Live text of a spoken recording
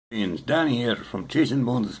It's Danny here from Chasing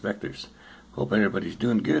Bones Inspectors. Hope everybody's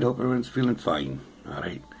doing good. Hope everyone's feeling fine.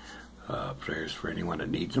 Alright. Prayers for anyone that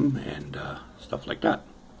needs them and stuff like that.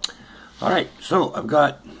 Alright, so I've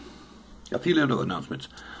got a few little announcements.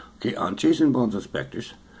 Okay, on Chasing Bones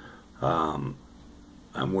Inspectors, I'm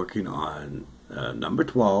working on number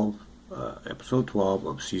 12, episode 12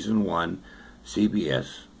 of season 1,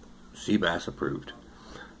 C.B.A.S approved.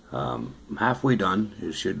 I'm halfway done.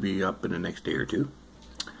 It should be up in the next day or two.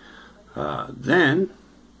 Then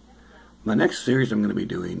my next series I'm going to be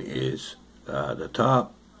doing is the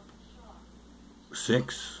top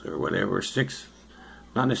 6 or whatever, 6,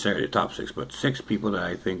 not necessarily the top 6, but 6 people that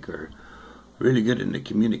I think are really good in the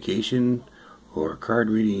communication or card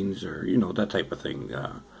readings or, you know, that type of thing.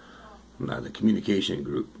 The communication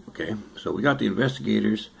group. Okay, so we got the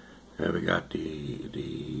investigators and we got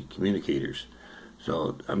the communicators.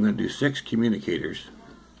 So I'm going to do 6 communicators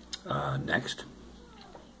next.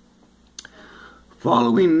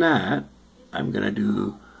 Following that, I'm going to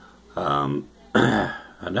do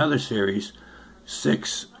another series,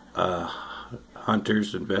 6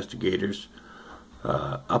 hunters, investigators,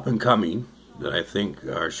 up and coming, that I think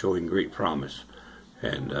are showing great promise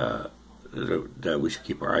and that we should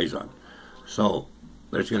keep our eyes on. So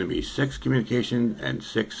there's going to be 6 communication and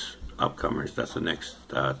 6 upcomers. That's the next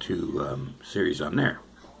 2 series on there.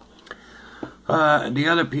 The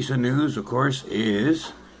other piece of news, of course,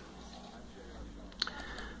 is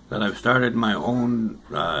that I've started my own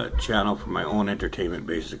channel for my own entertainment,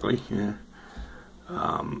 basically. Yeah.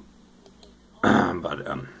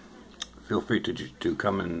 But feel free to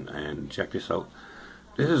come in and check this out.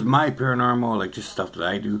 This is my paranormal, like just stuff that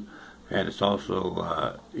I do, and it's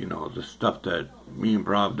also you know, the stuff that me and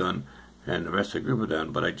Bra have done and the rest of the group have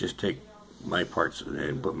done. But I just take my parts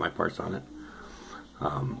and put my parts on it.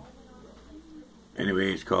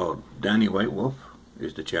 Anyway, it's called Danny White Wolf.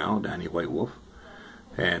 Is the channel Danny White Wolf.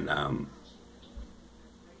 And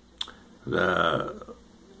the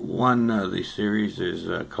one of the series is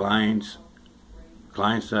clients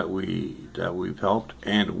that we've helped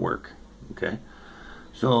and work. Okay,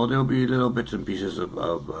 so there'll be little bits and pieces of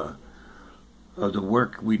the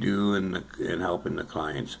work we do and helping the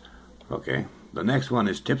clients. Okay, the next one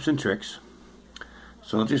is tips and tricks.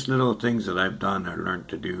 So just little things that I've done or learned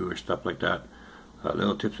to do or stuff like that.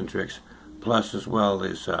 Little tips and tricks. Plus, as well,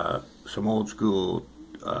 is some old school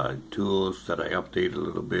tools that I update a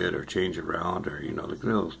little bit or change around, or, you know, like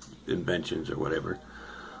little inventions or whatever.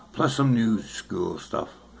 Plus some new school stuff.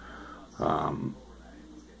 And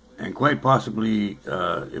quite possibly,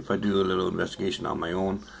 if I do a little investigation on my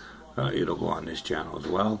own, it'll go on this channel as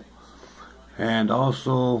well. And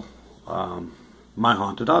also, my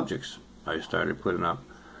haunted objects. I started putting up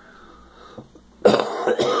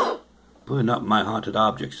my haunted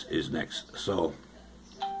objects is next. So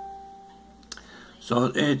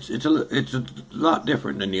it's a lot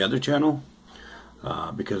different than the other channel,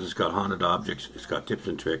 because it's got haunted objects, it's got tips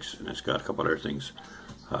and tricks, and it's got a couple other things.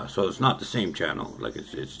 So it's not the same channel. Like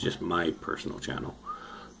it's just my personal channel.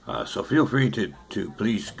 So feel free to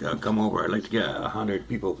please come over. I'd like to get 100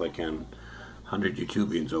 people if I can, 100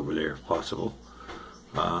 YouTubians over there if possible.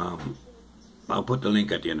 I'll put the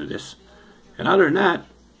link at the end of this. And other than that,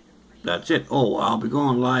 that's it. Oh, I'll be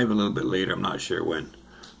going live a little bit later. I'm not sure when.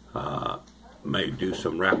 Might do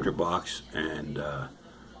some Raptor box and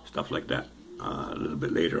stuff like that a little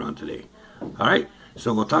bit later on today. Alright,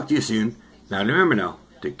 so we'll talk to you soon. Now remember now,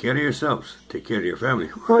 take care of yourselves. Take care of your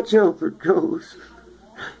family. Watch out for ghosts.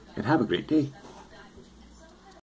 And have a great day.